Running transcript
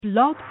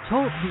Blog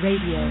Talk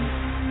Radio.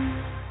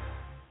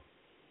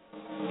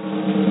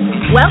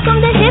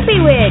 Welcome to Hippie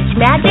Witch,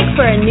 Magic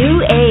for a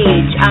New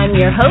Age. I'm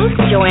your host,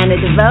 Joanna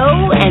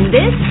DeVoe, and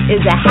this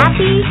is a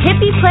happy,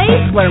 hippie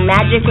place where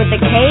magic with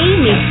a K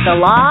meets the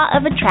law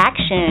of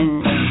attraction.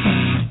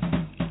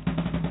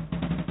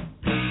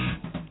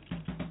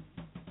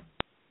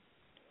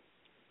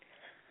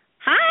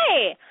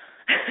 Hi!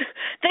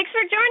 Thanks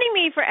for joining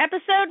me for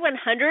episode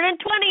 120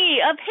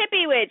 of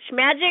Hippie Witch,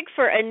 Magic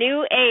for a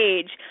New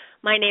Age.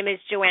 My name is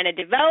Joanna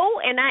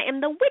DeVoe, and I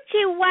am the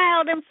witchy,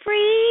 wild, and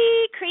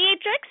free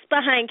creatrix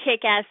behind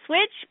Kick-Ass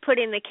Witch,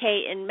 putting the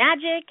K in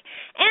magic,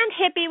 and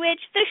Hippie Witch,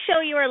 the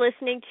show you are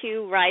listening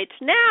to right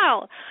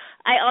now.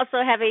 I also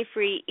have a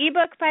free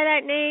ebook by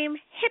that name,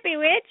 Hippie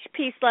Witch,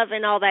 Peace, Love,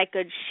 and All That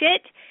Good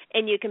Shit,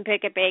 and you can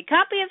pick up a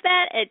copy of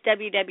that at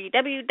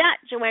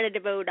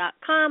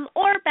www.joannadevoe.com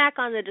or back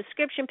on the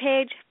description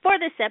page for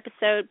this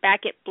episode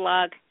back at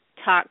Blog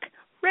Talk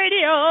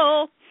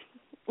Radio.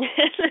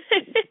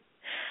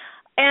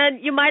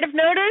 And you might have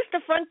noticed a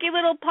funky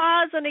little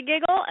pause and a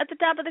giggle at the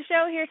top of the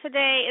show here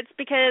today. It's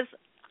because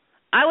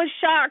I was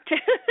shocked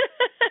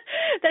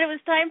that it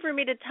was time for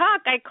me to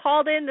talk. I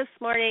called in this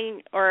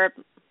morning, or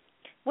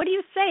what do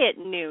you say at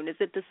noon? Is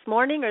it this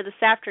morning or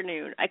this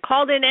afternoon? I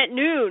called in at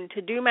noon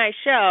to do my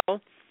show,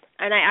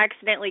 and I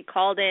accidentally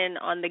called in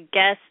on the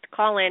guest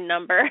call-in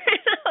number. And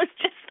I was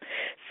just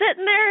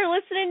sitting there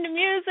listening to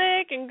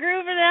music and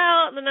grooving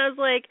out, and I was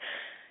like,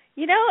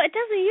 you know, it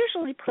doesn't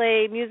usually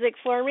play music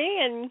for me,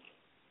 and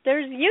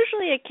there's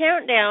usually a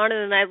countdown,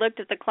 and then I looked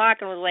at the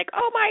clock and was like,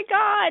 oh, my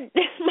God,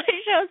 my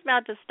show's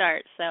about to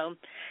start. So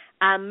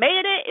I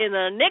made it in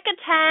the nick of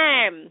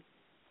time.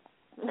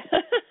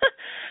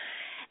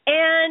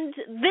 And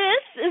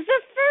this is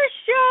the first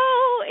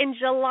show in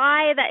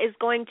July that is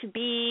going to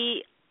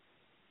be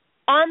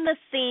on the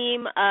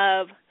theme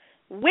of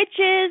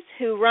witches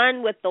who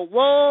run with the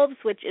wolves,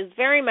 which is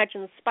very much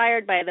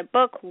inspired by the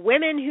book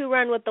Women Who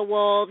Run with the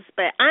Wolves.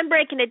 But I'm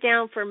breaking it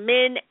down for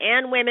men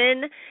and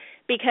women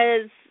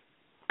because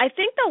I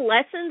think the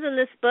lessons in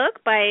this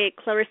book by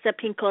Clarissa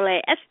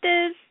Pinkola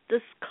Estes,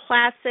 this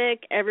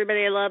classic,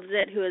 everybody loves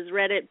it who has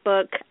read it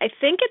book, I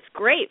think it's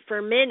great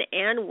for men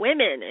and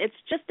women. It's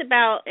just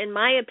about, in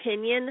my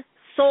opinion,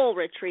 soul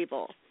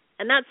retrieval.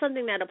 And that's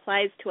something that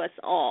applies to us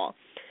all.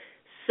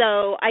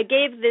 So I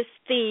gave this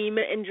theme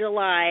in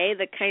July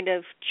the kind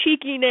of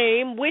cheeky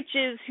name,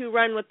 Witches Who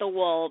Run with the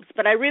Wolves.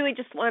 But I really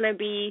just want to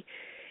be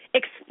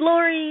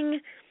exploring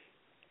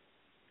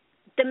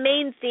the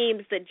main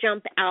themes that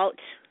jump out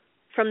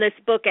from this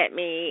book at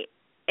me.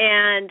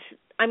 And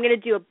I'm going to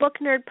do a book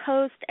nerd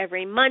post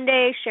every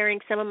Monday sharing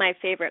some of my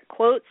favorite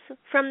quotes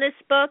from this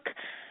book.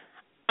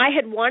 I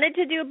had wanted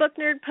to do a book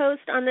nerd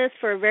post on this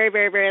for a very,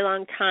 very, very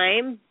long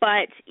time,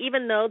 but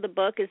even though the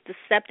book is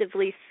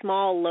deceptively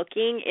small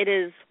looking, it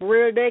is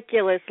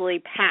ridiculously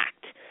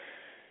packed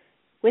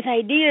with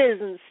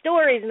ideas and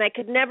stories, and I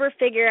could never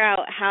figure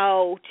out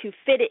how to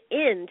fit it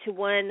into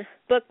one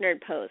book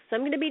nerd post. So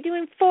I'm going to be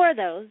doing 4 of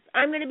those.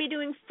 I'm going to be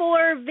doing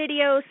 4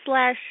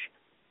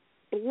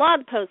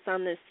 video/blog posts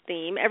on this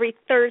theme every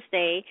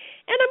Thursday,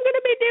 and I'm going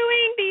to be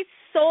doing these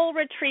soul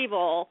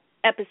retrieval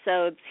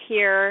episodes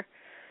here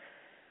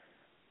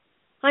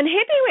on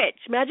Hippie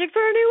Witch, Magic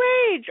for a New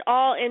Age,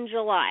 all in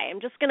July. I'm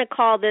just going to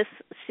call this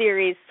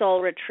series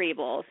Soul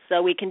Retrieval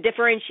so we can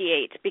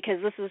differentiate, because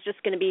this is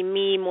just going to be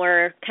me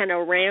more kind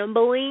of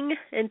rambling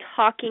and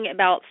talking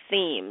about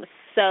themes.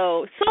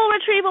 So Soul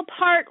Retrieval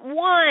Part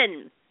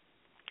 1.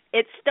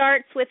 It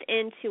starts with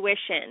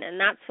intuition, and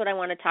that's what I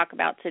want to talk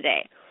about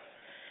today.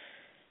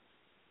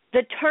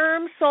 The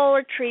term soul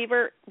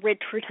retriever,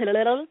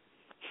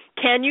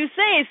 can you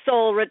say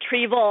soul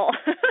retrieval?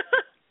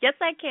 Yes,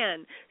 I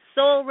can.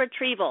 Soul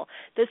retrieval.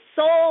 The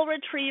soul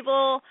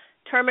retrieval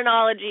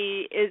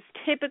terminology is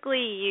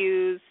typically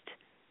used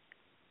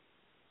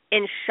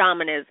in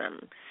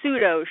shamanism,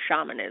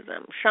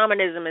 pseudo-shamanism.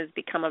 Shamanism has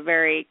become a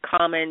very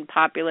common,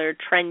 popular,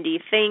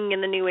 trendy thing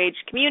in the New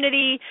Age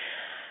community,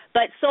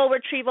 but soul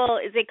retrieval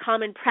is a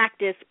common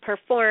practice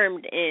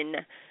performed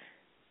in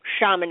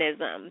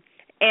shamanism.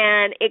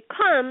 And it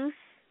comes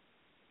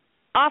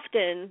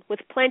often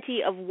with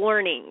plenty of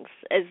warnings,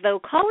 as though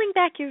calling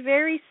back your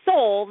very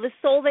soul, the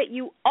soul that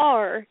you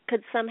are,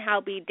 could somehow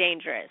be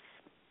dangerous.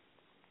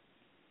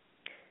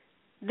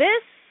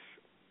 This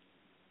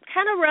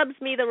kind of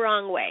rubs me the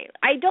wrong way.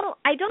 I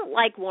don't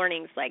like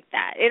warnings like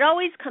that. It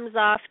always comes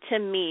off to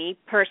me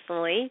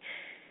personally,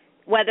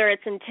 whether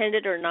it's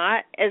intended or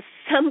not, as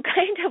some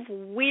kind of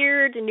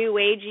weird new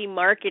agey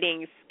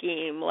marketing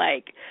scheme,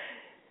 like,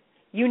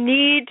 you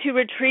need to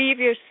retrieve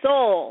your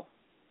soul,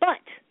 but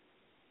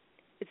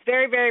it's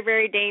very, very,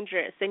 very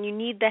dangerous, and you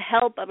need the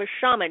help of a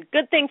shaman.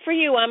 Good thing for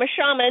you, I'm a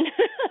shaman.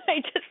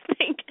 I just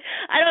think,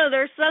 I don't know,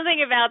 there's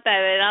something about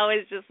that that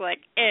always just like,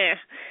 It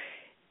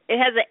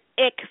has an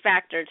ick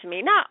factor to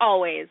me. Not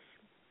always,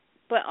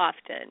 but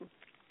often.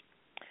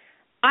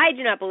 I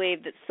do not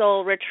believe that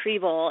soul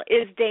retrieval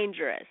is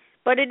dangerous,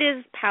 but it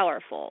is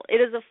powerful.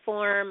 It is a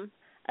form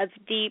of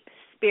deep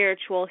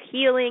spiritual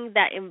healing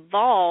that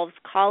involves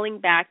calling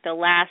back the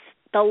last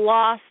the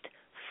lost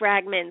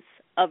fragments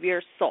of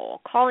your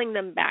soul, calling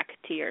them back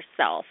to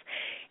yourself.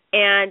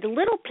 And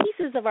little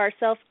pieces of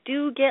ourselves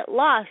do get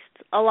lost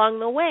along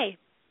the way.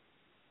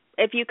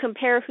 If you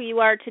compare who you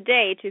are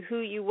today to who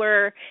you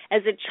were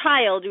as a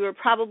child, you were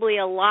probably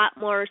a lot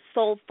more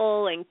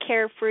soulful and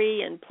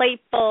carefree and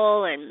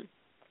playful and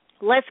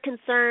less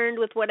concerned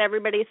with what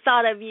everybody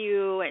thought of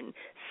you and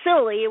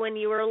silly when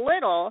you were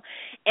little.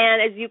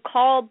 And as you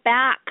call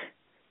back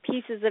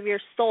pieces of your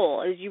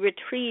soul, as you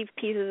retrieve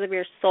pieces of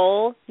your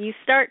soul, you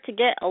start to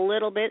get a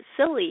little bit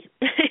silly.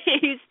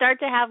 You start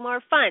to have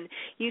more fun.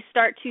 You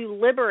start to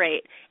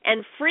liberate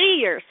and free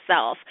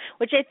yourself,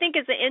 which I think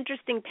is an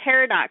interesting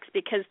paradox,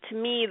 because to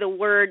me the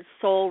word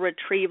soul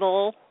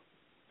retrieval,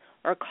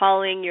 or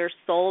calling your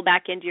soul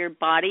back into your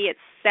body, it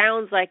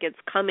sounds like it's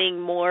becoming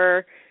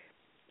more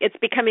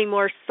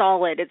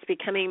solid, it's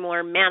becoming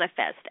more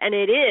manifest, and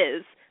it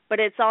is, but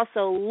it's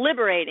also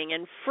liberating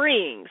and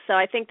freeing. So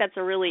I think that's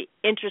a really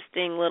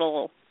interesting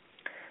little,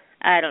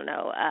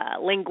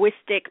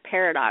 linguistic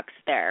paradox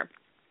there.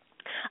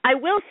 I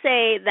will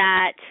say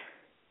that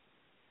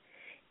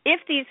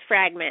if these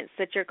fragments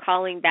that you're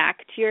calling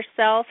back to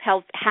yourself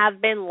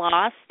have been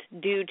lost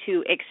due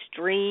to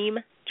extreme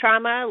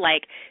trauma,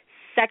 like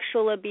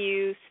sexual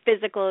abuse,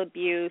 physical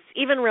abuse,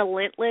 even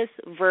relentless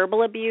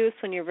verbal abuse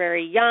when you're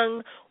very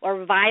young,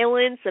 or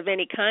violence of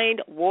any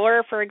kind,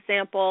 war, for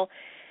example,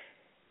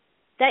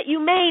 that you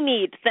may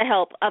need the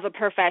help of a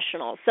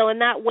professional. So in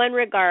that one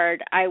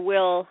regard, I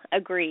will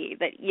agree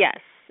that, yes,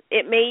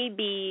 it may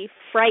be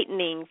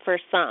frightening for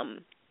some,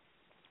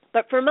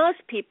 but for most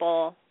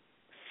people,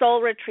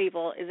 soul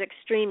retrieval is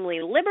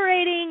extremely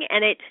liberating,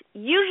 and it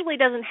usually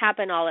doesn't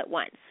happen all at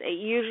once. It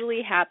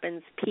usually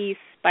happens piece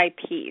by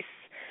piece,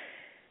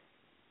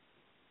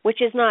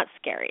 which is not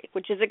scary,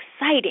 which is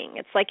exciting.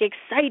 It's like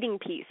exciting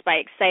piece by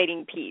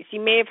exciting piece.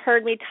 You may have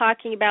heard me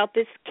talking about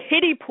this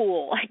kiddie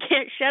pool. I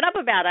can't shut up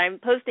about it. I'm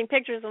posting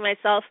pictures of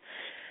myself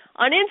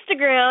on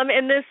Instagram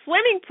in this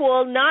swimming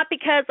pool, not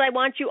because I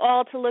want you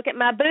all to look at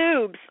my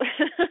boobs.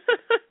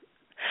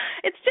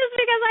 It's just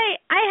because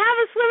I have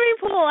a swimming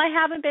pool. I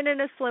haven't been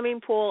in a swimming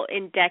pool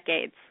in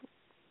decades.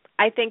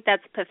 I think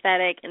that's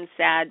pathetic and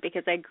sad,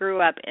 because I grew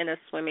up in a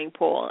swimming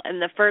pool.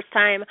 And the first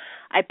time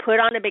I put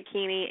on a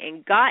bikini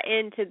and got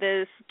into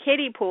this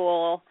kiddie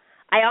pool,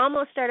 I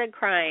almost started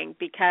crying,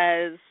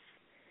 because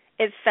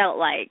it felt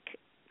like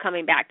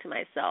coming back to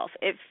myself.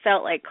 It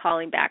felt like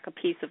calling back a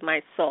piece of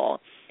my soul.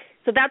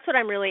 So that's what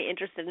I'm really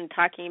interested in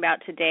talking about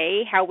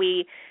today, how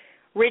we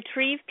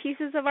retrieve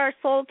pieces of our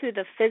soul through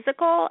the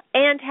physical,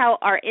 and how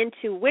our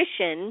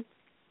intuition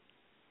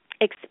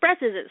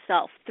expresses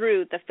itself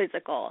through the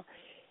physical.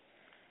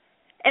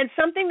 And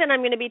something that I'm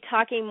going to be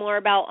talking more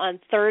about on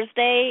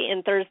Thursday,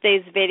 in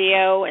Thursday's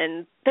video,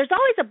 and there's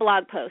always a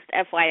blog post,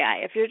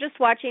 FYI. If you're just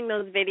watching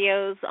those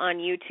videos on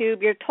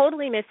YouTube, you're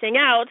totally missing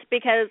out,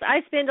 because I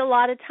spend a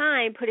lot of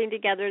time putting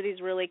together these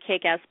really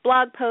kick-ass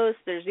blog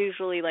posts. There's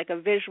usually like a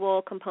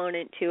visual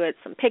component to it,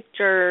 some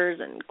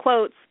pictures and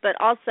quotes, but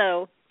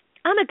also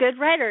I'm a good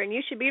writer, and you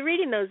should be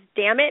reading those,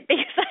 damn it,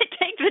 because I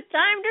take the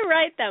time to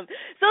write them.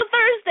 So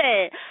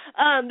Thursday,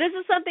 this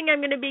is something I'm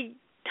going to be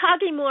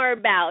talking more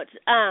about,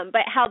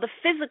 but how the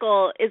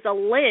physical is a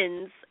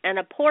lens and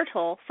a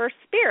portal for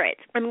spirit.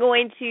 I'm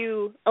going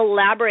to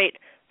elaborate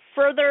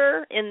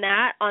further in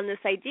that on this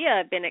idea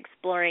I've been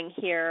exploring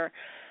here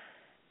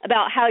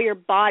about how your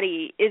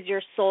body is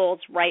your soul's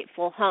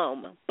rightful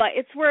home. But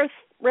it's worth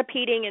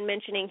repeating and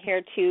mentioning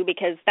here too,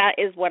 because that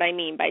is what I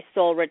mean by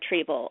soul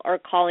retrieval, or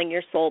calling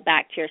your soul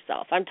back to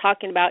yourself. I'm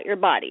talking about your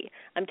body.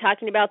 I'm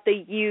talking about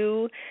the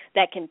you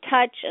that can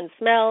touch and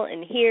smell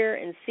and hear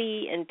and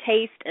see and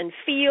taste and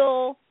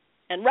feel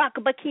and rock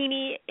a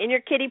bikini in your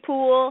kiddie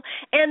pool,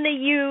 and the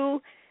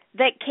you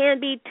that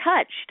can be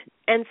touched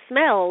and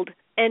smelled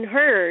and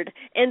heard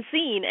and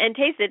seen and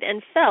tasted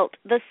and felt,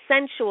 the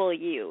sensual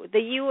you, the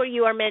you where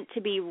you are meant to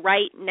be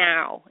right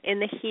now, in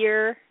the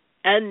here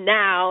and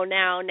now,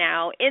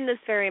 in this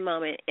very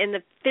moment, in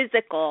the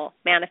physical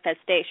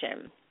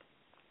manifestation.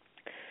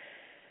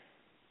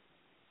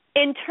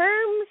 In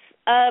terms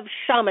of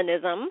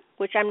shamanism,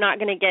 which I'm not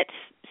going to get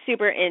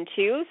super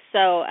into,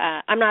 so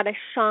I'm not a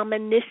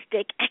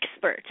shamanistic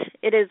expert.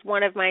 It is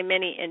one of my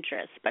many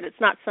interests, but it's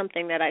not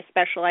something that I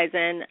specialize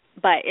in.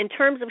 But in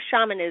terms of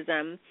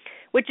shamanism,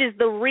 which is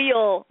the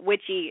real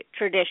witchy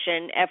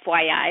tradition,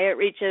 FYI, it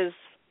reaches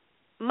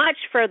much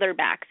further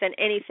back than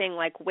anything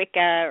like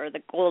Wicca or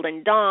the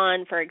Golden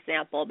Dawn, for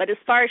example. But as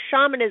far as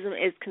shamanism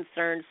is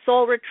concerned,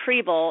 soul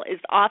retrieval is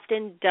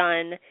often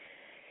done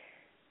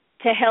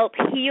to help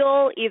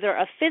heal either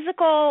a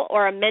physical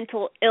or a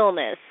mental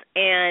illness,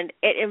 and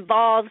it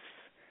involves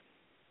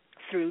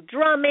through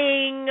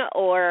drumming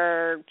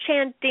or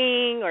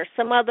chanting or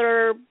some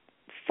other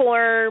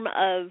form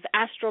of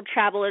astral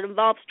travel. It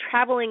involves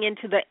traveling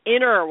into the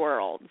inner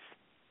worlds,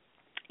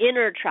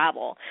 inner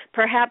travel,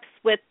 perhaps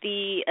with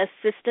the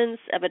assistance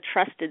of a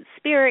trusted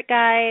spirit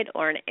guide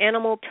or an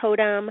animal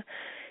totem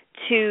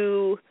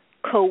to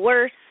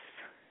coerce,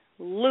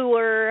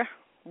 lure,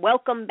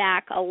 welcome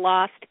back a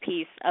lost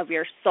piece of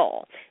your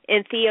soul.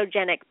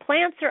 Entheogenic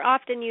plants are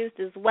often used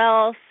as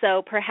well,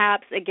 so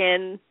perhaps,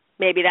 again,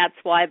 maybe that's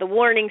why the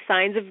warning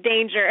signs of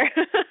danger.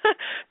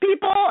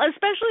 People,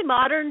 especially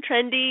modern,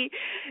 trendy,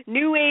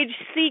 new age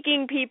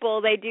seeking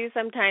people, they do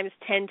sometimes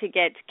tend to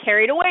get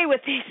carried away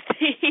with these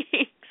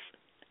things.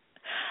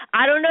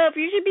 I don't know if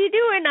you should be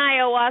doing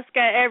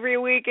ayahuasca every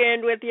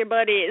weekend with your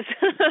buddies.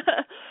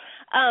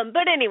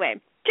 But anyway,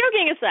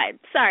 joking aside,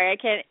 sorry,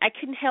 I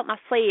couldn't help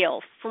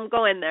myself from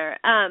going there.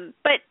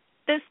 But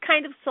this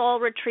kind of soul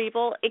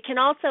retrieval, it can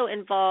also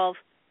involve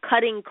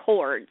cutting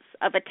cords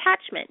of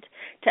attachment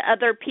to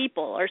other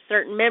people or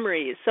certain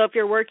memories. So if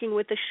you're working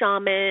with a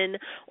shaman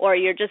or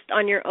you're just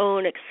on your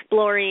own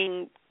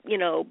exploring,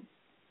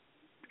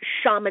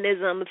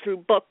 shamanism through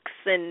books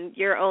and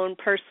your own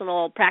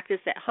personal practice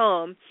at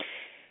home,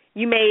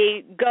 you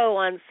may go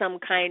on some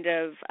kind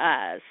of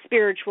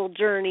spiritual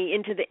journey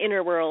into the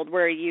inner world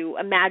where you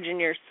imagine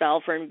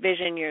yourself or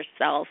envision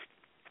yourself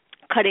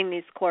cutting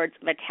these cords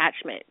of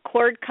attachment.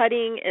 Cord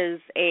cutting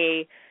is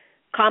a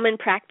common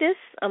practice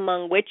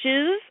among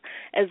witches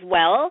as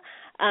well,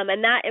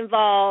 and that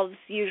involves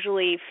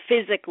usually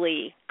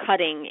physically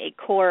cutting a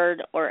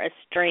cord or a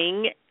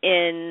string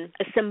in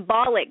a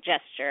symbolic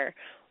gesture,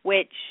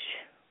 which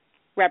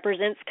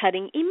represents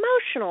cutting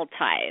emotional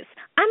ties.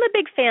 I'm a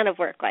big fan of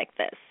work like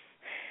this.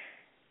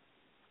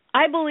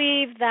 I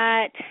believe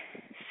that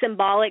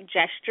symbolic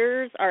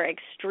gestures are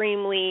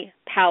extremely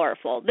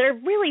powerful. They're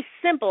really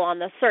simple on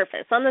the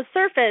surface. On the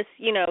surface,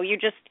 you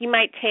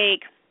might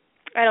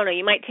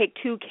take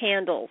 2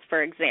 candles,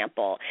 for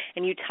example,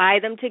 and you tie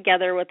them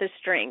together with a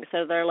string.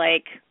 So they're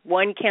like,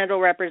 one candle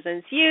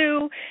represents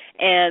you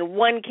and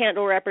one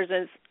candle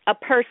represents a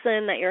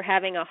person that you're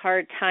having a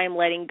hard time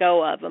letting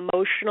go of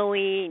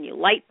emotionally, and you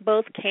light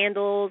both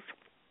candles.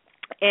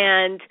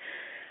 And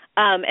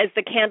as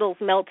the candles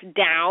melt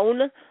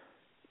down,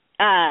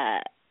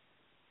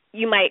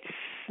 you might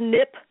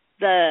snip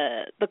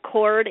the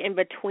cord in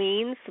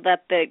between so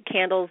that the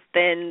candles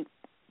then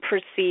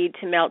proceed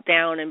to melt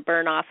down and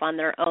burn off on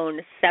their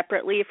own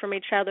separately from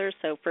each other.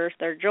 So first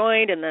they're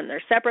joined and then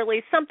they're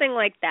separately, something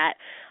like that.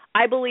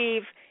 I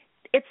believe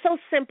it's so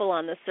simple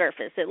on the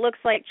surface. It looks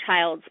like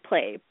child's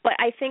play. But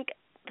I think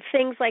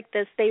things like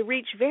this, they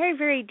reach very,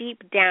 very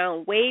deep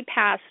down, way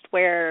past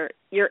where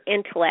your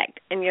intellect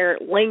and your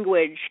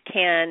language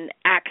can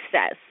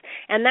access.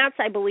 And that's,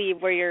 I believe,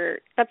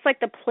 that's like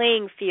the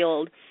playing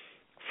field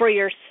for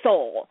your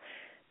soul.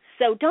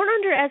 So don't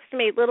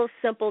underestimate little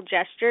simple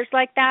gestures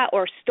like that,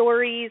 or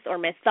stories or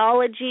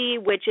mythology,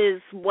 which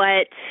is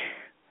what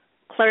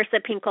Clarissa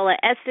Pinkola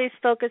Estes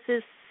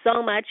focuses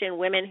so much in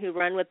Women Who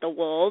Run with the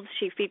Wolves.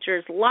 She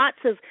features lots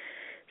of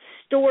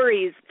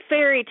stories,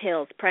 fairy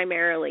tales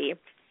primarily,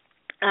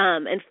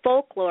 and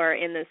folklore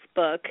in this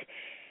book,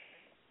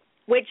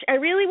 which I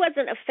really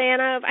wasn't a fan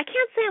of. I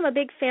can't say I'm a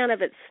big fan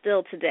of it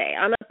still today.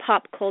 I'm a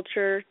pop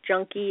culture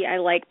junkie. I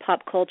like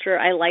pop culture.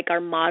 I like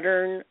our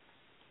modern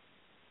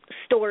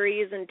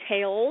stories and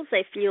tales.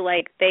 I feel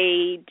like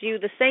they do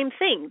the same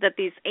thing that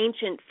these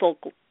ancient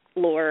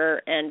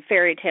folklore and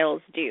fairy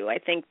tales do. I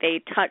think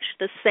they touch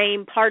the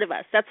same part of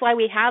us. That's why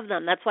we have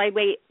them. That's why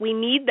we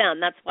need them.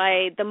 That's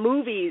why the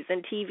movies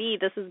and TV,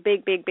 this is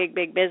big, big, big,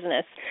 big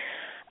business.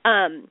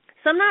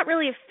 So I'm not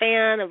really a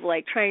fan of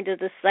like trying to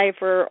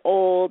decipher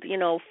old,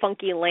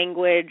 funky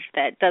language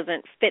that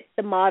doesn't fit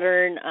the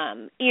modern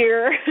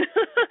ear.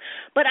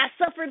 But I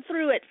suffered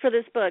through it for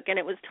this book, and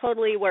it was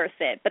totally worth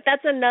it. But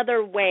that's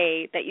another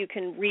way that you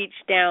can reach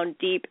down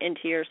deep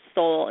into your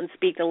soul and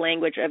speak the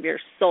language of your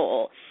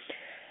soul.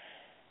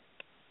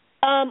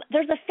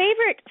 There's a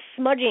favorite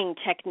smudging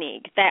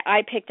technique that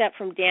I picked up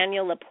from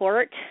Daniel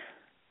Laporte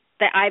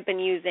that I've been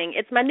using.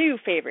 It's my new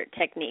favorite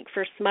technique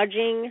for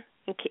smudging.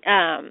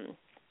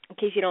 In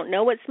case you don't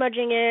know what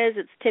smudging is,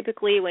 it's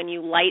typically when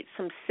you light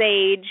some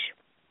sage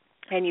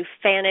and you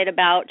fan it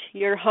about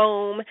your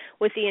home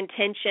with the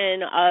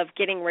intention of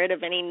getting rid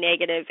of any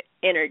negative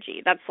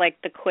energy. That's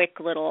like the quick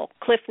little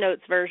Cliff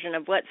Notes version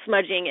of what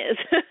smudging is.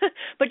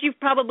 But you've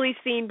probably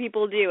seen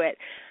people do it.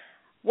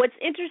 What's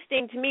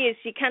interesting to me is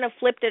she kind of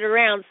flipped it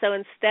around. So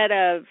instead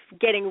of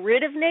getting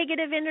rid of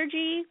negative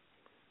energy,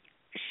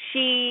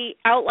 she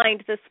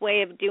outlined this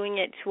way of doing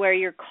it to where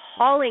you're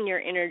calling your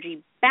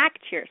energy back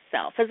to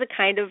yourself as a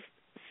kind of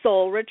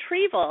soul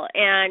retrieval.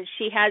 And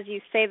she has you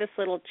say this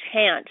little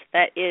chant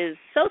that is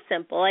so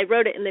simple. I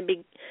wrote it in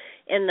the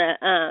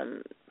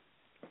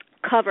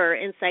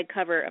inside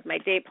cover of my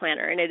day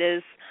planner, and it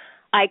is,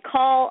 I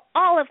call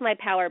all of my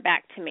power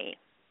back to me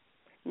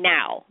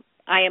now.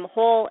 I am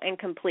whole and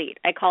complete.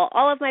 I call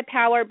all of my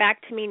power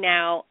back to me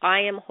now. I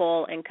am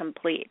whole and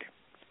complete.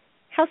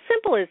 How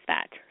simple is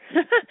that?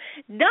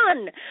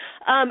 Done.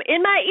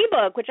 In my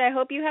ebook, which I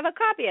hope you have a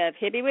copy of,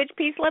 Hippie Witch,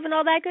 Peace, Love, and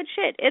all that good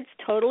shit, it's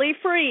totally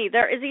free.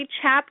 There is a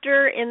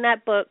chapter in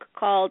that book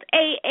called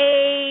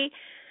AA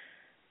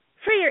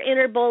for your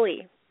inner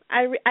bully.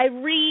 I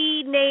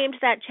renamed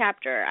that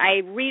chapter.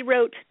 I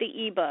rewrote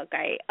the ebook.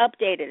 I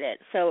updated it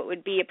so it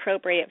would be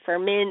appropriate for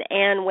men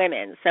and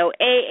women. So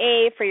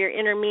AA for your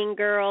inner mean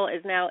girl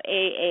is now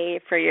AA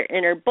for your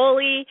inner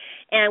bully.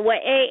 And what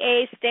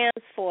AA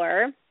stands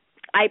for,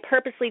 I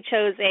purposely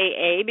chose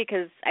AA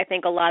because I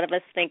think a lot of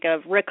us think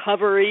of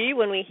recovery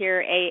when we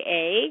hear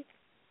AA.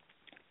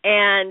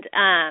 And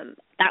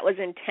that was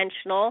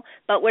intentional.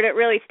 But what it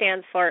really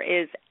stands for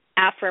is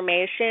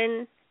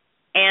affirmation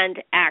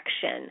and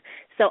action.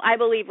 So I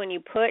believe when you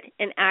put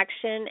an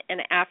action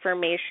and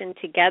affirmation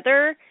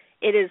together,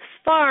 it is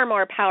far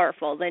more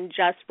powerful than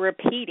just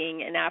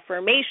repeating an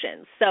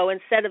affirmation. So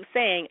instead of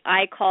saying,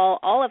 I call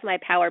all of my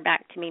power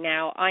back to me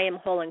now, I am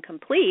whole and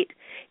complete,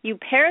 you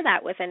pair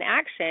that with an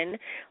action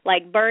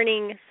like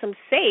burning some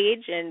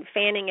sage and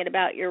fanning it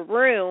about your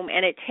room,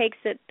 and it takes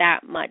it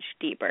that much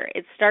deeper.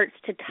 It starts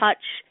to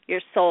touch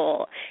your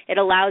soul. It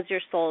allows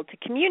your soul to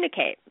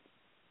communicate.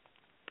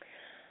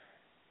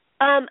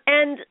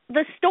 And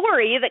the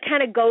story that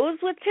kind of goes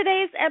with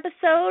today's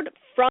episode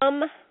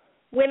from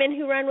Women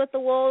Who Run with the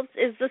Wolves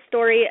is the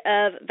story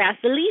of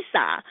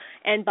Vasilisa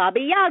and Baba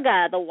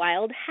Yaga, the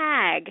wild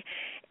hag.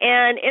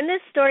 And in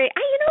this story,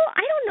 I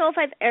don't know if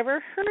I've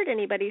ever heard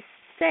anybody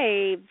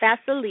say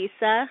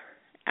Vasilisa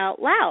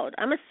out loud.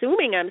 I'm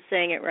assuming I'm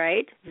saying it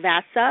right.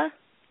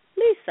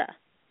 Vasilisa.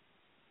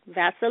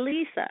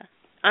 Vasilisa.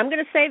 I'm going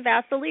to say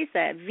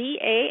Vasilisa,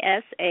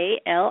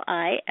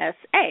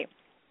 Vasalisa.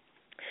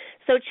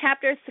 So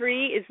Chapter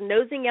 3 is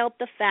Nosing Out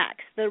the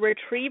Facts, the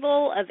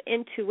retrieval of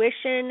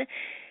intuition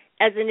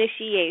as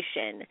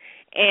initiation.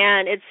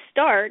 And it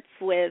starts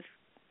with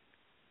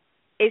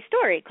a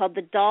story called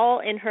The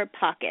Doll in Her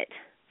Pocket,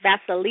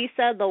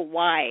 Vasilisa the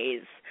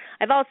Wise.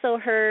 I've also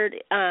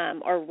heard,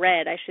 or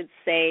read, I should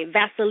say,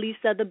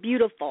 Vasilisa the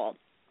Beautiful.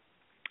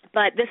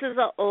 But this is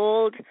an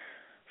old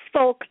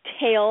folk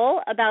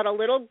tale about a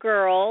little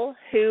girl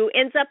who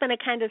ends up in a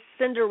kind of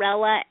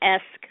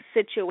Cinderella-esque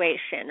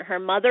situation. Her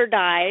mother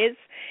dies,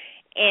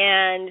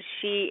 and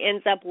she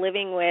ends up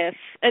living with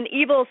an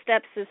evil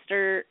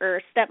stepsister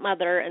or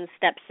stepmother and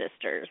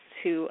stepsisters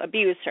who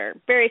abuse her,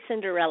 very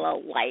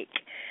Cinderella-like.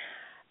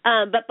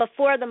 But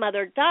before the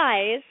mother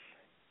dies,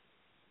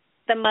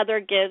 the mother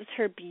gives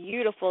her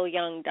beautiful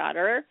young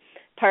daughter.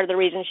 Part of the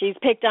reason she's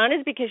picked on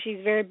is because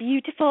she's very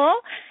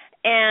beautiful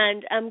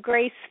and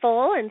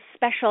graceful and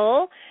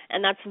special,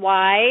 and that's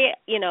why,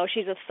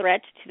 she's a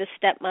threat to the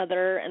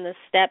stepmother and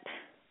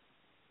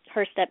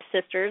her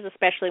stepsisters,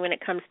 especially when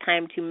it comes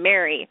time to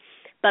marry.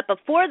 But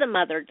before the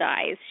mother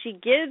dies, she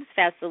gives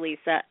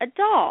Vasilisa a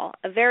doll,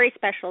 a very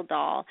special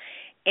doll,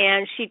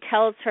 and she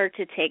tells her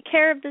to take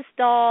care of this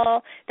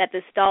doll, that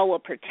this doll will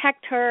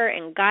protect her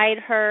and guide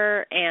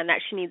her, and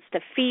that she needs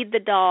to feed the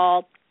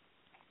doll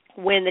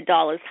when the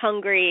doll is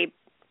hungry.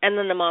 And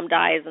then the mom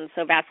dies, and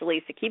so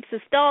Vasilisa keeps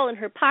this doll in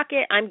her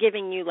pocket. I'm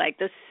giving you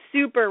the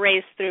super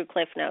race through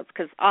Cliff Notes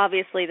because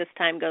obviously this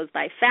time goes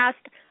by fast.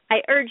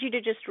 I urge you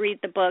to just read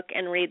the book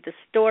and read the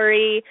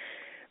story.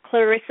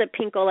 Clarissa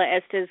Pinkola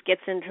Estes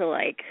gets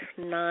into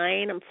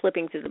 9. I'm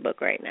flipping through the book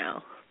right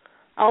now.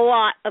 A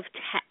lot of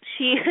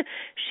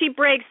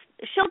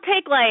she'll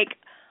take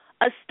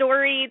a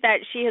story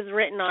that she has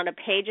written on a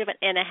page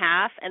and a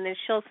half, and then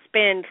she'll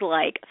spend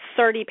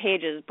 30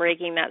 pages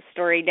breaking that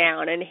story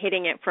down and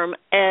hitting it from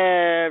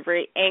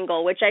every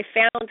angle, which I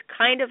found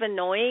kind of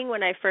annoying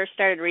when I first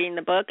started reading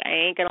the book. I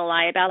ain't going to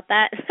lie about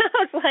that. I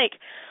was like,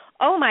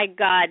 oh my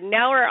God,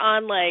 now we're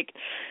on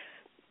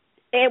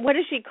what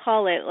does she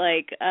call it?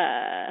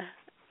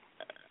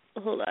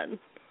 Hold on.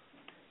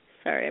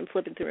 Sorry, I'm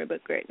flipping through my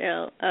book right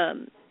now.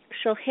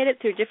 She'll hit it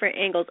through different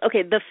angles.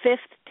 Okay, the 5th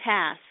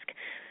task.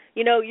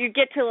 You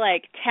get to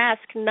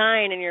task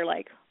 9 and you're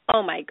like,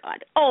 oh my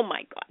God,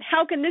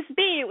 how can this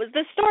be?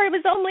 The story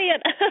was only a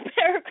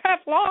paragraph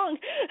long.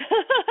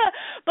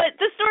 But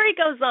the story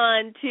goes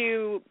on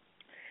to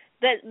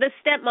the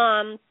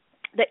stepmom,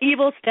 the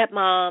evil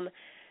stepmom,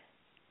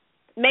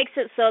 makes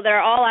it so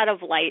they're all out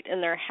of light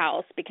in their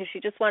house because she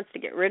just wants to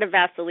get rid of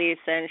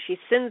Vasilisa, and she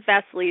sends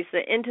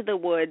Vasilisa into the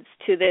woods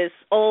to this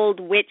old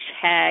witch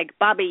hag,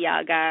 Baba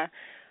Yaga,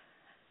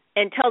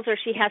 and tells her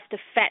she has to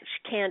fetch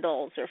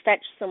candles or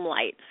fetch some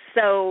lights.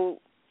 So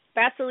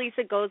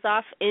Vasilisa goes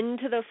off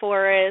into the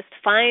forest,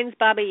 finds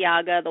Baba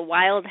Yaga, the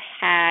wild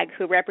hag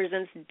who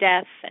represents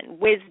death and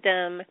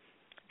wisdom,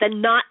 the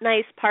not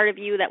nice part of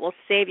you that will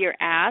save your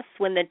ass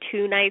when the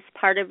too nice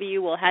part of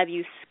you will have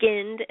you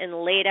skinned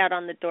and laid out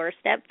on the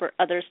doorstep for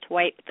others to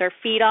wipe their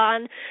feet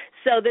on.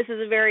 So this is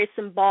a very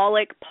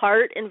symbolic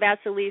part in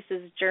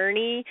Vasilisa's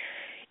journey,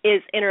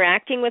 is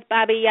interacting with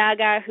Baba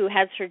Yaga, who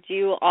has her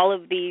do all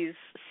of these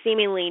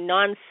seemingly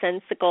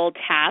nonsensical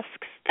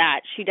tasks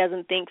that she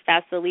doesn't think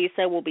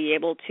Vasilisa will be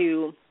able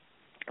to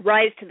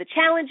rise to the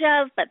challenge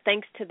of, but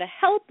thanks to the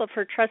help of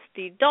her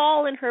trusty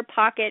doll in her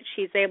pocket,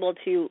 she's able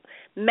to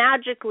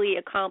magically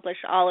accomplish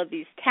all of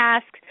these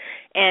tasks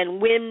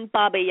and win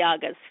Baba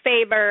Yaga's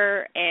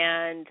favor.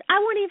 And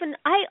I'm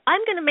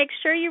going to make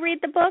sure you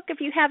read the book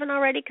if you haven't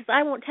already, because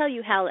I won't tell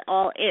you how it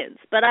all ends.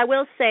 But I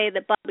will say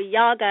that Baba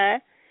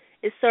Yaga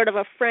is sort of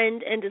a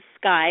friend in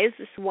disguise,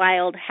 this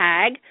wild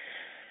hag,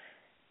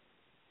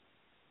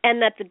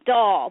 and that the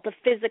doll, the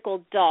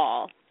physical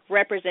doll,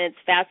 represents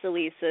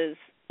Vasilissa's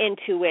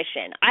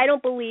intuition. I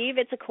don't believe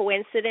it's a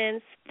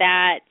coincidence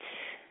that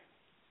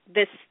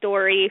this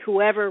story,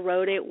 whoever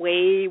wrote it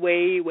way,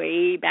 way,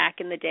 way back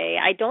in the day,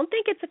 I don't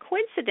think it's a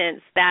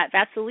coincidence that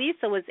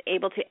Vasilissa was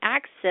able to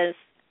access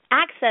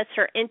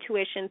her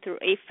intuition through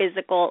a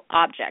physical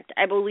object.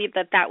 I believe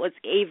that was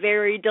a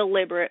very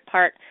deliberate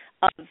part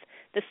of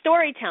the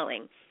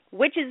storytelling.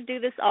 Witches do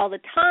this all the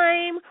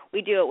time.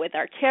 We do it with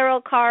our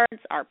tarot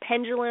cards, our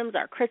pendulums,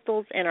 our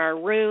crystals, and our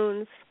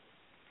runes.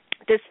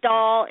 This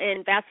doll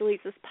in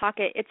Vasilissa's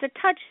pocket, it's a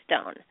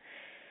touchstone.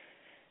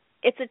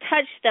 It's a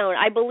touchstone.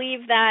 I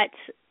believe that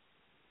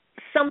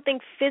something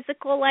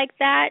physical like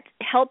that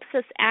helps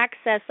us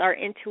access our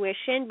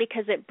intuition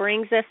because it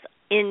brings us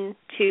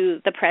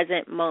into the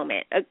present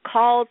moment. It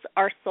calls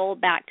our soul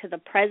back to the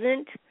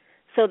present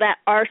so that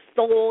our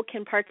soul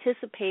can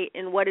participate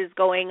in what is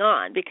going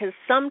on, because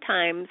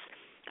sometimes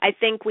I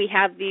think we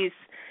have these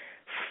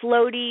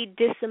floaty,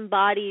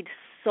 disembodied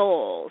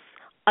souls.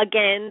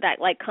 Again, that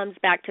comes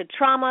back to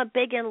trauma,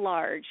 big and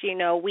large.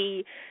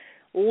 We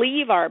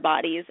leave our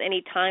bodies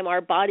anytime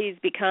our bodies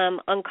become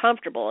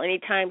uncomfortable,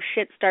 anytime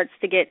shit starts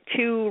to get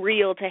too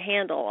real to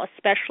handle,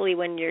 especially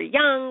when you're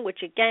young, which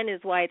again is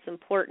why it's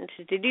important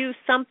to do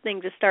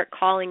something to start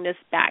calling this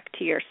back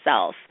to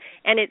yourself.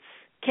 And it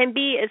can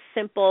be as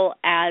simple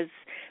as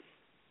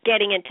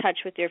getting in touch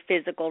with your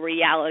physical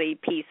reality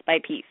piece by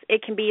piece.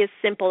 It can be as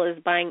simple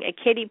as buying a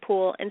kiddie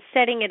pool and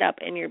setting it up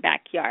in your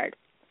backyard.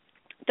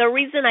 The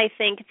reason I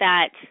think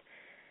that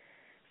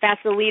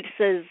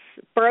Vasilissa's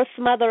birth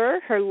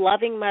mother, her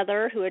loving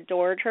mother who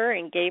adored her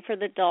and gave her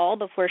the doll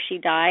before she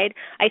died,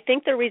 I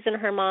think the reason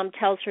her mom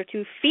tells her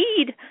to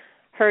feed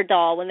her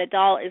doll when the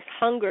doll is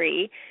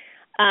hungry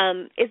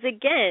is,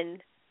 again,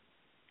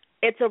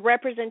 it's a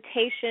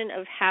representation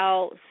of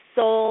how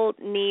soul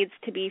needs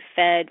to be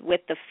fed with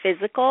the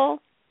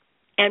physical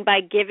and by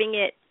giving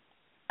it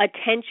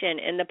attention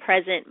in the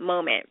present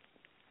moment.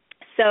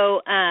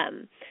 So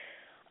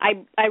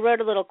I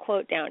wrote a little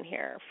quote down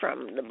here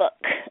from the book.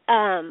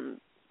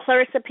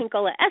 Clarissa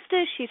Pinkola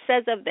Estes, she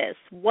says of this,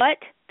 "What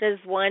does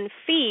one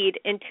feed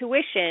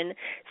intuition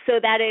so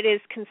that it is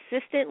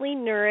consistently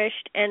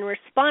nourished and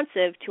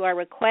responsive to our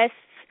requests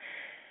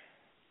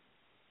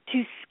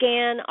to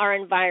scan our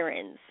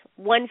environs?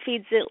 One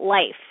feeds it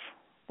life.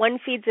 One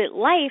feeds it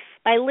life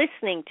by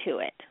listening to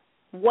it.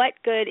 What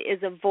good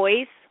is a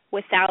voice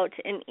without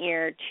an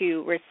ear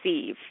to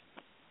receive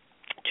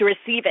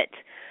it?"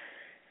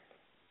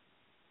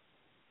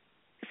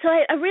 So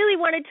I really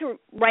wanted to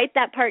write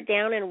that part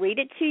down and read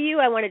it to you.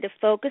 I wanted to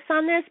focus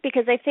on this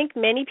because I think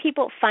many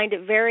people find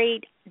it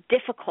very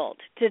difficult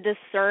to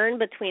discern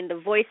between the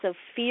voice of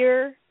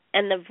fear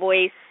and the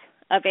voice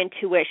of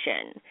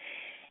intuition.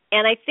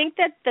 And I think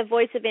that the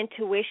voice of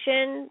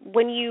intuition,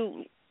 when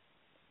you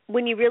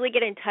really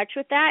get in touch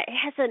with that, it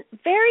has a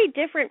very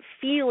different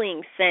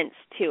feeling sense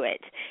to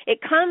it.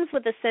 It comes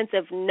with a sense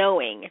of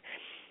knowing.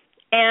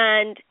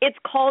 And it's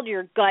called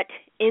your gut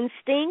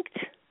instinct,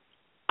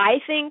 I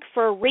think,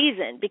 for a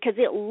reason, because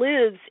it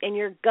lives in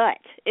your gut.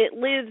 It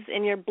lives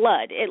in your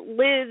blood. It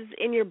lives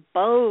in your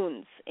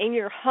bones, in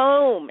your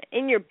home,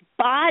 in your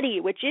body,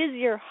 which is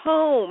your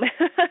home.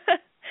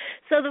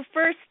 So the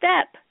first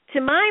step,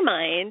 to my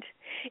mind,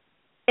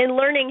 in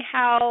learning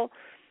how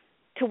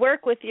to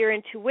work with your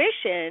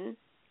intuition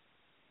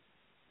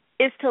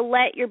is to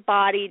let your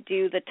body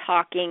do the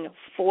talking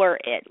for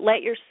it.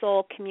 Let your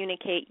soul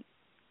communicate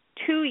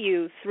to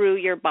you through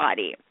your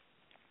body.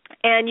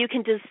 And you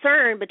can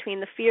discern between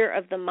the fear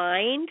of the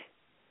mind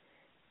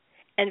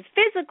and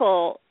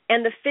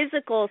the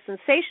physical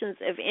sensations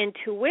of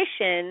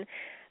intuition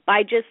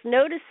by just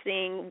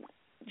noticing,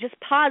 just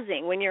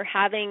pausing when you're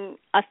having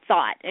a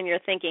thought and you're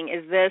thinking,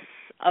 is this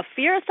a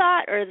fear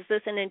thought or is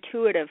this an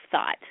intuitive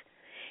thought?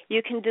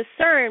 You can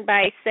discern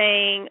by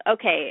saying,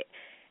 okay,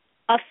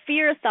 a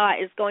fear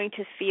thought is going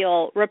to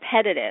feel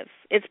repetitive.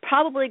 It's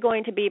probably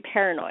going to be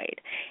paranoid,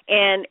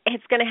 and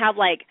it's going to have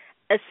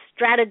a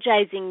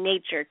strategizing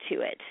nature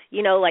to it.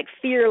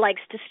 Fear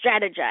likes to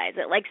strategize.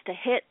 It likes to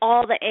hit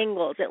all the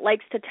angles. It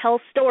likes to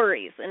tell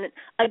stories. And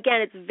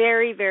again, it's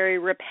very, very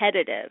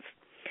repetitive.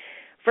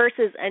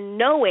 Versus a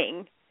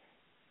knowing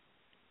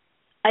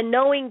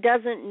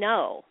doesn't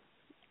know.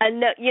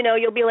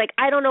 You'll be like,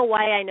 I don't know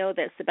why I know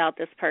this about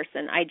this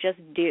person. I just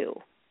do.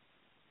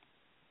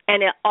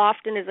 And it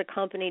often is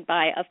accompanied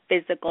by a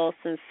physical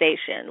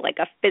sensation, like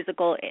a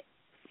physical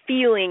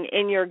feeling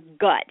in your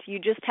gut. You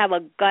just have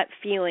a gut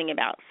feeling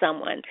about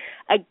someone.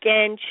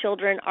 Again,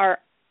 children are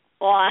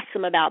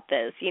awesome about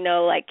this.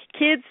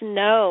 Kids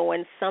know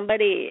when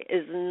somebody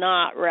is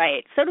not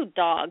right. So do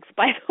dogs,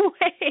 by the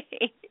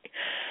way.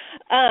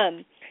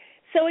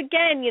 So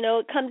again,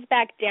 it comes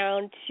back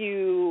down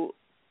to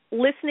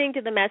listening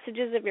to the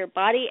messages of your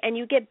body, and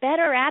you get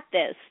better at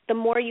this the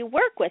more you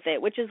work with it,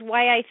 which is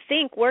why I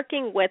think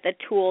working with a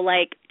tool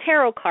like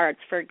tarot cards,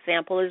 for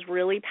example, is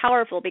really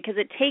powerful because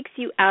it takes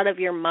you out of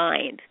your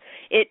mind.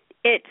 It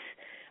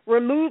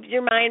removes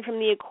your mind from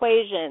the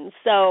equation.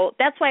 So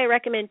that's why I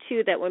recommend,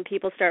 too, that when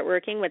people start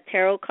working with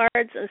tarot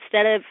cards,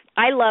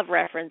 I love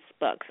reference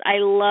books. I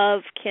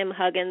love Kim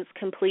Huggins'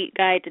 Complete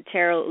Guide to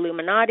Tarot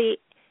Illuminati.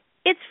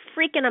 It's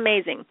freaking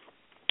amazing.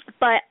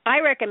 But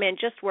I recommend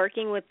just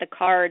working with the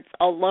cards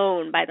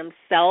alone by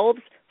themselves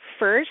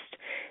first,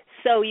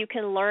 so you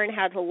can learn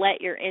how to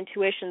let your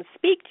intuition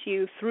speak to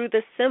you through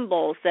the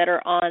symbols that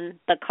are on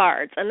the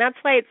cards. And that's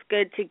why it's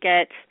good to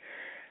get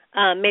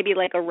maybe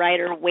like a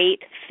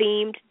Rider-Waite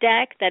themed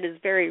deck that is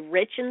very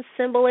rich in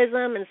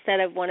symbolism instead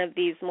of one of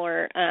these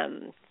more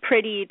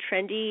pretty,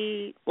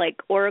 trendy, like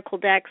oracle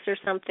decks or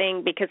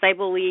something, because I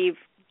believe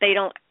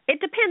it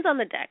depends on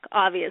the deck,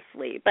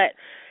 obviously, but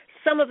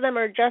some of them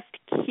are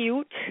just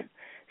cute.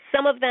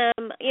 Some of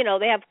them,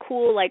 they have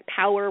cool, like,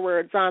 power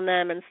words on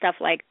them and stuff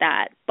like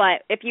that.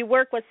 But if you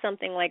work with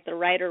something like the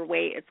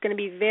Rider-Waite, it's going to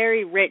be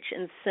very rich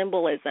in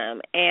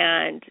symbolism,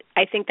 and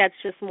I think that's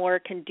just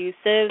more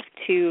conducive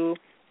to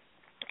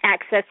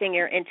accessing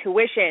your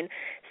intuition.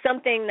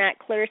 Something that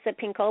Clarissa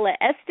Pinkola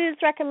Estes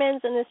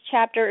recommends in this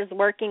chapter is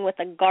working with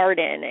a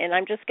garden, and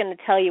I'm just going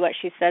to tell you what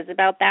she says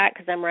about that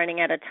because I'm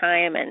running out of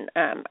time, and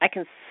I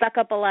can suck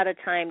up a lot of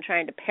time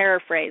trying to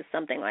paraphrase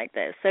something like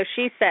this. So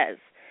she says,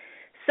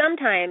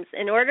 sometimes,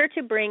 in order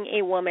to bring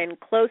a woman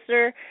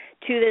closer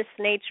to this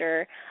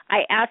nature, I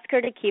ask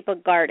her to keep a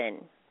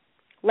garden.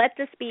 Let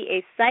this be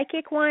a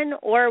psychic one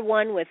or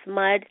one with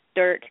mud,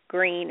 dirt,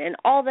 green, and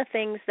all the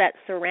things that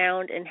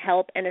surround and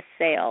help and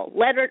assail.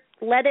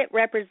 Let it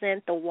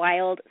represent the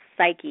wild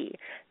psyche.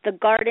 The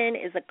garden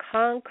is a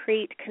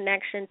concrete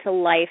connection to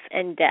life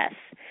and death.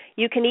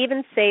 You can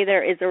even say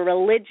there is a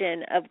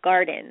religion of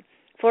garden,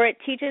 for it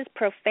teaches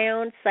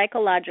profound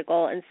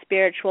psychological and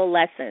spiritual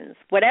lessons.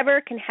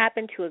 Whatever can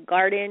happen to a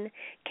garden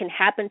can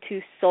happen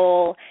to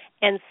soul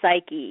and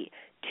psyche.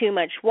 Too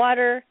much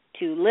water,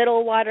 too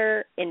little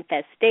water,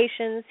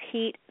 infestations,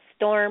 heat,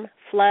 storm,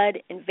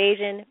 flood,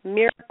 invasion,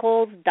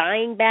 miracles,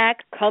 dying back,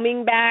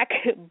 coming back,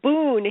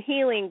 boon,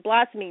 healing,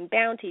 blossoming,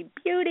 bounty,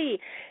 beauty.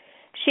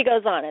 She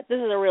goes on it. This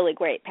is a really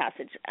great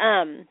passage.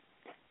 And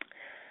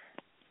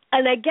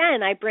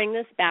again, I bring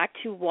this back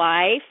to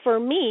why, for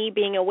me,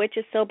 being a witch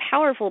is so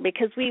powerful,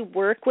 because we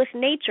work with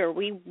nature.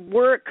 We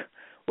work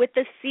with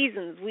the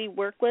seasons. We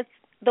work with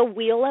the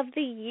wheel of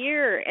the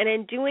year. And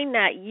in doing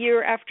that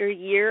year after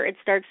year, it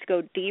starts to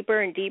go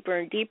deeper and deeper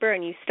and deeper,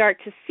 and you start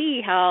to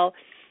see how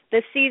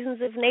the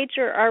seasons of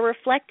nature are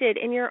reflected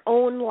in your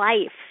own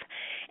life.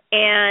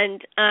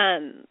 And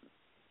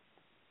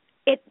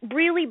it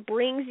really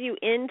brings you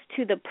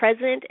into the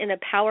present in a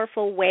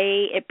powerful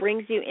way. It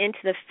brings you into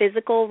the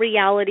physical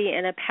reality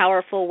in a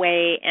powerful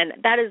way, and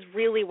that is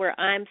really where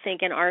I'm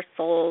thinking our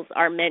souls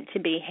are meant to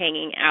be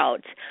hanging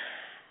out.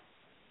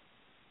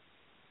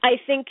 I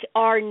think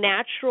our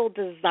natural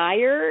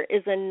desire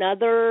is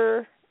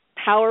another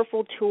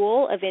powerful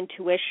tool of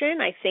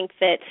intuition. I think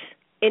that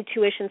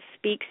intuition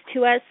speaks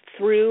to us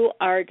through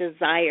our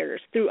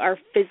desires, through our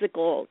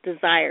physical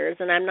desires.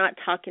 And I'm not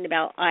talking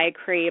about I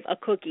crave a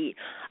cookie.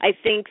 I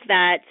think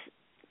that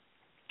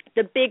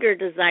the bigger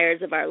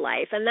desires of our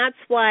life. And that's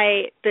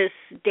why this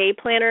day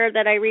planner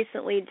that I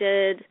recently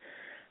did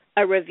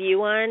a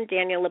review on,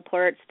 Danielle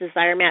Laporte's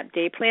Desire Map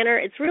Day Planner,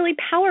 it's really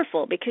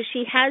powerful because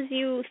she has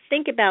you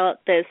think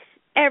about this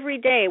every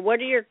day. What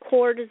are your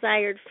core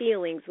desired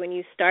feelings when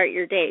you start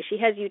your day? She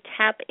has you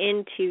tap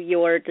into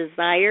your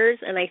desires,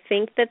 and I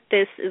think that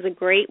this is a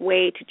great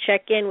way to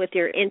check in with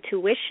your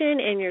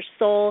intuition and your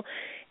soul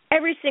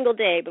every single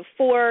day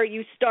before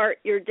you start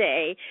your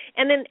day,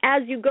 and then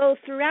as you go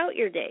throughout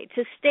your day,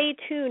 to stay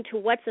tuned to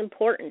what's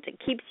important. It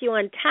keeps you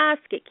on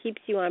task. It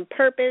keeps you on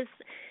purpose.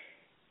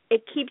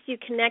 It keeps you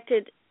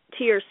connected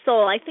to your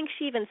soul. I think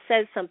she even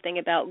says something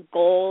about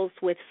goals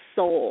with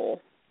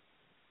soul.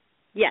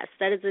 Yes,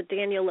 that is a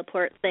Danielle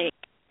Laporte thing.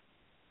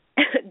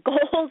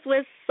 Goals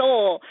with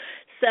soul.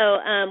 So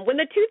when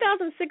the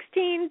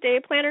 2016 Day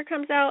Planner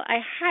comes out, I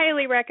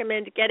highly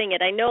recommend getting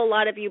it. I know a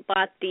lot of you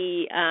bought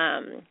the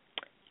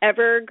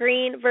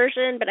evergreen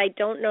version, but I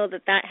don't know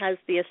that that has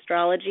the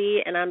astrology,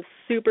 and I'm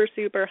super,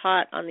 super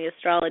hot on the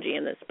astrology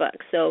in this book.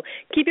 So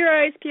keep your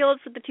eyes peeled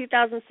for the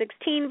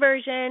 2016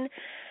 version.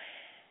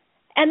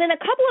 And then a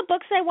couple of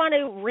books I want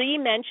to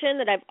re-mention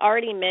that I've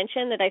already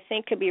mentioned that I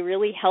think could be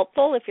really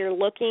helpful if you're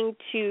looking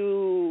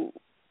to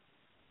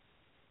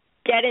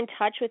get in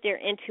touch with your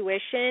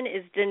intuition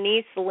is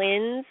Denise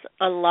Linn's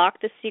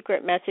Unlock the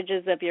Secret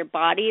Messages of Your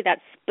Body.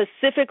 That's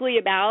specifically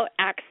about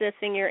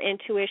accessing your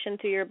intuition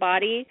through your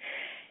body.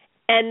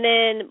 And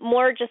then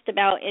more just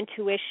about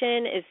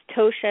intuition is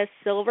Tosha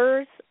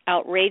Silver's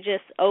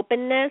Outrageous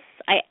Openness.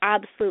 I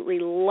absolutely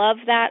love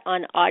that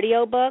on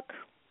audiobook.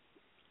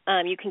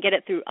 You can get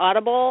it through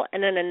Audible.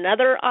 And then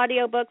another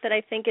audiobook that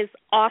I think is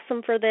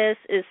awesome for this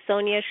is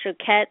Sonia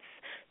Choquette's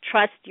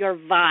Trust Your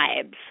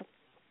Vibes.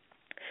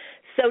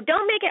 So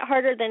don't make it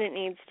harder than it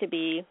needs to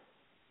be.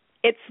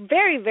 It's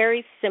very,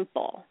 very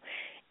simple.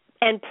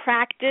 And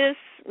practice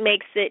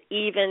makes it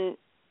even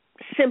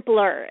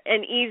simpler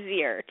and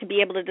easier to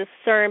be able to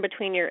discern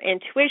between your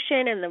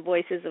intuition and the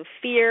voices of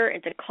fear,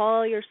 and to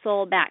call your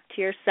soul back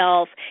to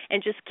yourself,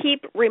 and just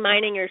keep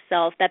reminding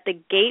yourself that the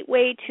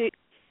gateway to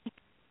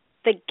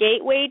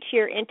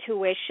your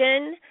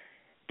intuition,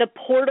 the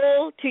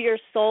portal to your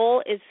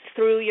soul, is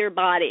through your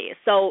body.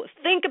 So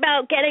think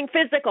about getting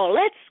physical.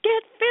 Let's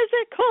get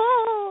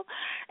physical.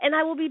 And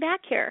I will be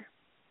back here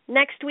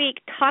next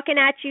week talking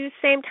at you,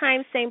 same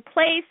time, same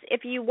place.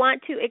 If you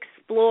want to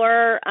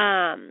explore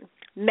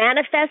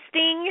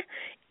manifesting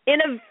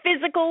in a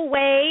physical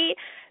way,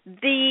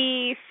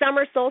 the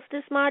summer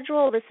solstice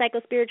module, the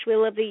Psycho-Spiritual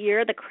Wheel of the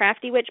Year, the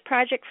Crafty Witch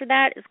project for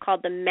that is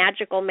called the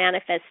Magical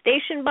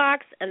Manifestation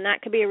Box, and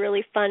that could be a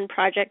really fun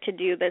project to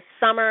do this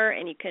summer,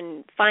 and you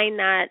can find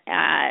that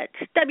at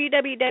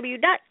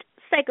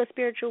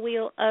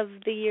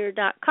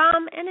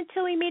www.psychospiritualwheeloftheyear.com. And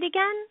until we meet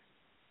again,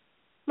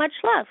 much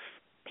love.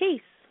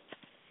 Peace.